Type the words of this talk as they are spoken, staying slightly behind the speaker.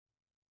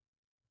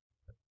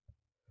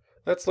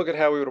Let's look at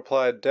how we would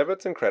apply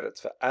debits and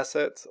credits for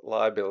assets,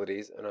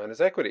 liabilities, and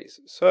owner's equities.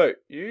 So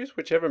use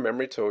whichever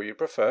memory tool you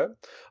prefer,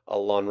 a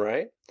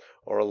LONRAY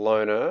or a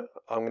loaner.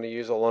 I'm going to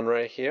use a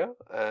LONRAY here,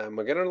 and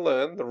we're going to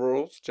learn the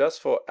rules just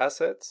for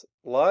assets,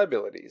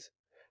 liabilities,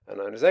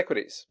 and owner's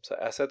equities. So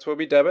assets will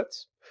be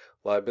debits,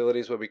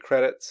 liabilities will be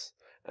credits,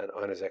 and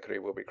owner's equity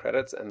will be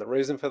credits. And the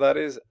reason for that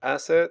is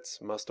assets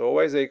must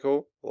always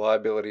equal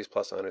liabilities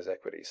plus owner's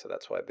equity. So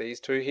that's why these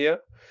two here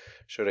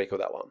should equal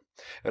that one.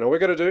 And all we're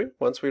going to do,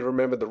 once we've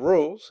remembered the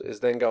rules, is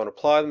then go and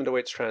apply them to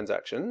each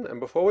transaction. And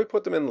before we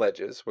put them in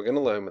ledgers, we're going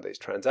to learn with these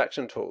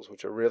transaction tools,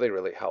 which are really,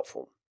 really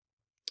helpful.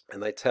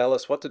 And they tell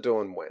us what to do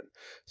and when.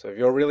 So if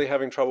you're really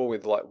having trouble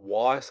with like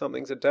why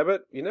something's a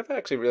debit, you never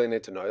actually really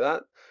need to know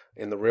that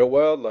in the real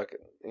world. Like,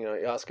 you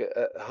ask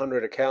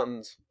 100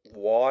 accountants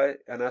why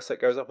an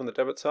asset goes up on the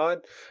debit side.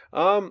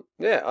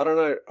 Yeah, I don't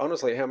know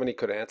honestly how many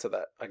could answer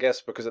that. I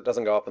guess because it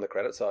doesn't go up on the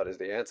credit side is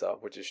the answer,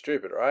 which is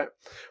stupid, right?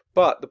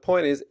 But the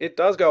point is it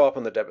does go up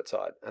on the debit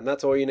side, and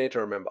that's all you need to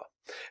remember.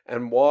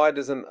 And why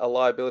doesn't a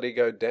liability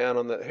go down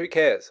on the, who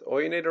cares?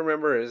 All you need to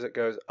remember is it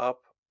goes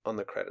up on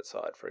the credit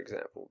side, for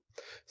example.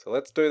 So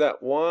let's do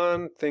that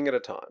one thing at a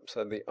time.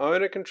 So the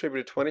owner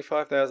contributed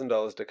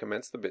 $25,000 to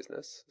commence the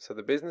business. So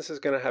the business is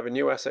going to have a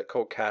new asset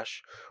called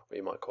cash, or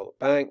you might call it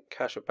bank,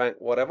 cash or bank,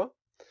 whatever.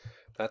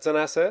 That's an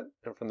asset,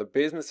 and from the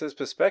business's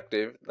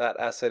perspective, that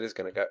asset is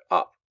going to go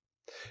up.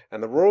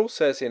 And the rule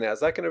says here now,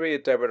 is that going to be a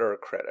debit or a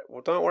credit?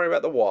 Well, don't worry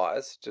about the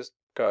whys, just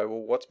go,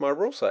 well, what's my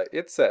rule say?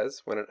 It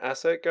says when an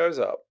asset goes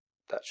up,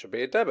 that should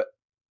be a debit.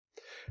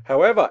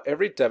 However,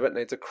 every debit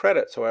needs a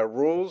credit, so our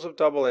rules of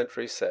double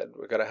entry said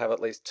we've got to have at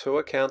least 2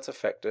 accounts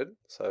affected,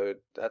 so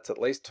that's at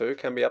least 2,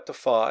 can be up to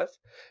 5,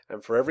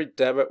 and for every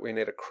debit we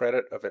need a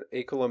credit of an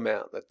equal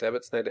amount. The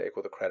debits need to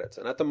equal the credits,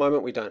 and at the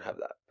moment we don't have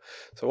that.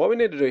 So what we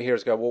need to do here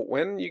is go, well,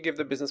 when you give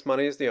the business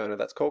money as the owner,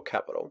 that's called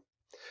capital.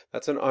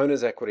 That's an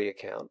owner's equity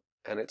account,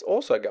 and it's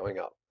also going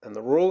up. And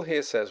the rule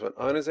here says when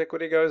owner's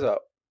equity goes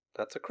up,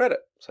 that's a credit.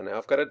 So now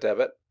I've got a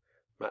debit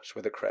matched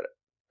with a credit.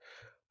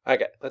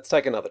 Okay, let's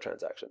take another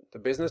transaction. The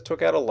business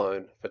took out a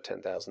loan for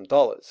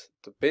 $10,000.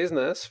 The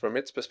business, from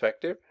its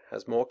perspective,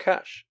 has more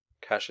cash.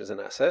 Cash is an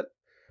asset.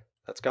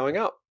 That's going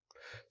up.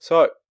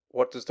 So,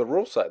 what does the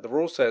rule say? The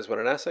rule says when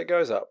an asset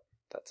goes up,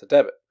 that's a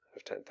debit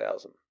of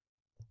 $10,000.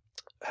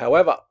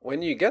 However,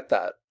 when you get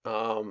that,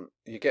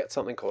 you get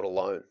something called a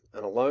loan.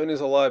 And a loan is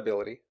a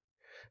liability.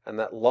 And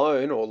that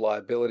loan or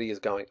liability is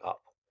going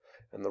up.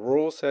 And the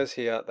rule says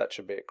here that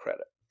should be a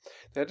credit.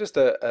 Now, just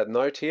a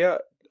note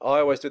here. I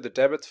always do the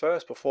debits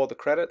first before the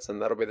credits, and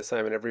that'll be the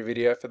same in every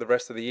video for the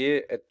rest of the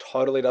year. It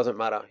totally doesn't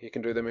matter. You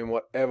can do them in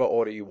whatever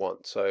order you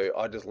want. So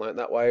I just learned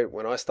that way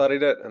when I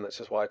studied it, and that's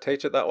just why I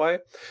teach it that way.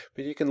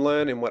 But you can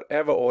learn in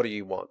whatever order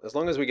you want. As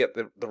long as we get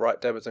the right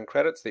debits and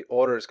credits, the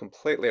order is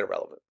completely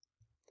irrelevant.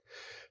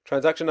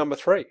 Transaction number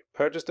 3,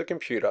 purchased a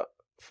computer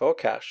for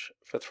cash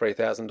for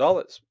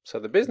 $3,000. So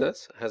the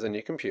business has a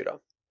new computer.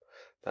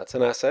 That's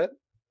an asset.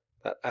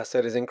 That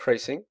asset is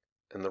increasing,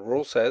 and the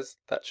rule says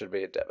that should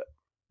be a debit.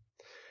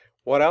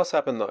 What else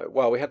happened though?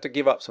 Well, we had to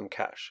give up some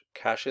cash.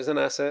 Cash is an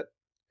asset,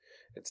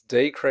 it's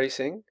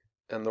decreasing,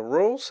 and the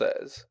rule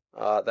says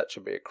that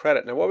should be a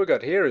credit. Now what we've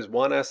got here is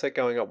one asset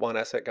going up, one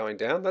asset going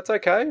down. That's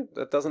okay.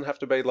 That doesn't have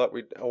to be like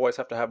we always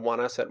have to have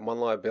one asset and one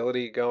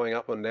liability going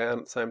up and down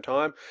at the same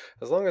time.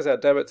 As long as our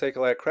debits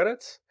equal our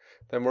credits,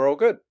 then we're all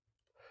good.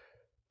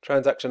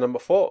 Transaction number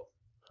 4.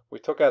 We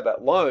took out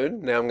that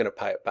loan, now I'm going to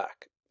pay it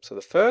back. So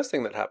the first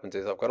thing that happens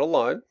is I've got a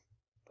loan.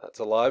 That's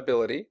a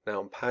liability. Now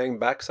I'm paying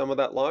back some of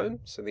that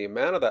loan, so the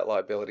amount of that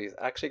liability is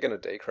actually going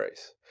to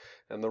decrease.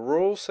 And the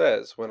rule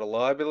says when a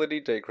liability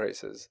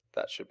decreases,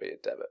 that should be a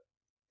debit.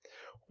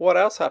 What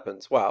else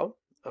happens? Well,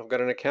 I've got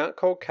an account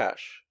called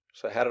cash.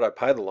 So how did I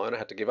pay the loan? I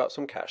had to give up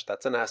some cash.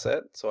 That's an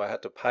asset. So I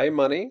had to pay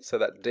money, so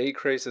that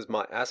decreases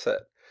my asset.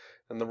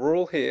 And the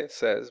rule here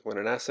says when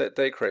an asset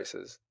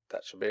decreases,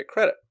 that should be a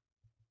credit.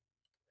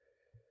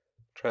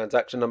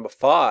 Transaction number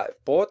 5,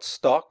 bought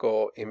stock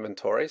or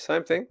inventory,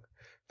 same thing,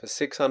 for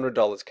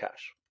 $600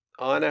 cash.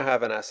 I now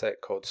have an asset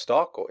called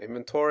stock or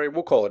inventory.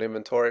 We'll call it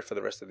inventory for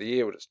the rest of the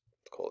year. We'll just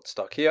call it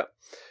stock here.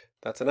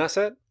 That's an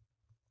asset.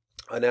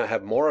 I now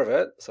have more of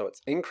it, so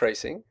it's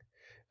increasing.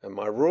 And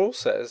my rule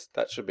says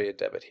that should be a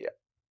debit here.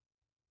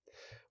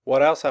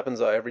 What else happens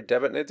though? Every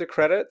debit needs a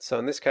credit. So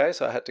in this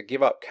case, I had to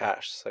give up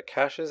cash. So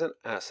cash is an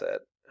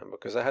asset. And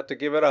because I had to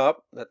give it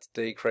up, that's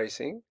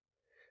decreasing.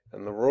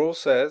 And the rule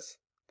says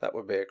that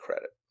would be a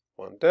credit.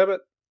 One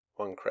debit,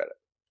 one credit.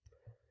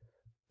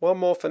 One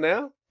more for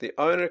now. The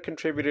owner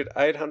contributed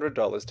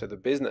 $800 to the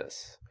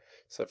business.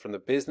 So from the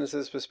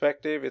business's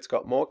perspective, it's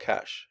got more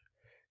cash.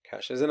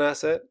 Cash is an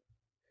asset.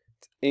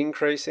 It's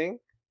increasing.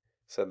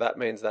 So that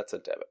means that's a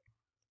debit.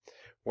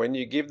 When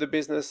you give the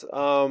business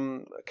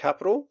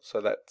capital, so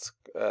that's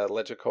a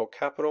ledger called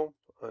capital,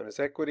 owner's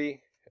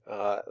equity,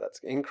 that's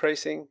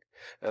increasing.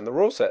 And the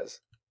rule says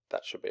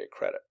that should be a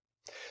credit.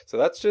 So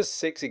that's just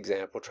 6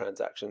 example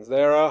transactions.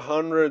 There are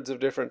hundreds of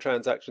different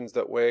transactions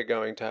that we're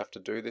going to have to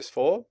do this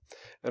for.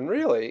 And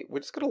really, we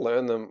just got to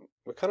learn them.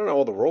 We kind of know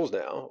all the rules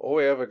now. All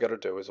we ever got to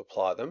do is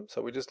apply them.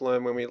 So we just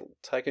learn when we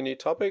take a new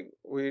topic,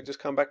 we just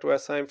come back to our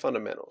same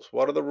fundamentals.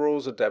 What are the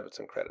rules of debits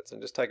and credits?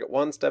 And just take it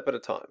one step at a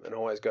time and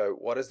always go,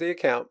 what is the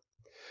account?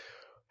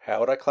 How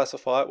would I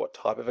classify it? What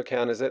type of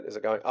account is it? Is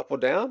it going up or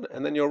down?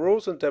 And then your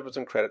rules on debits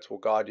and credits will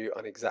guide you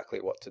on exactly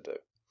what to do.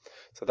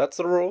 So that's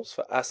the rules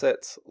for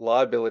assets,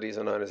 liabilities,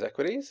 and owner's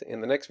equities. In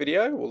the next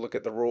video, we'll look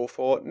at the rule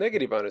for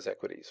negative owner's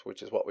equities,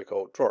 which is what we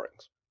call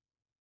drawings.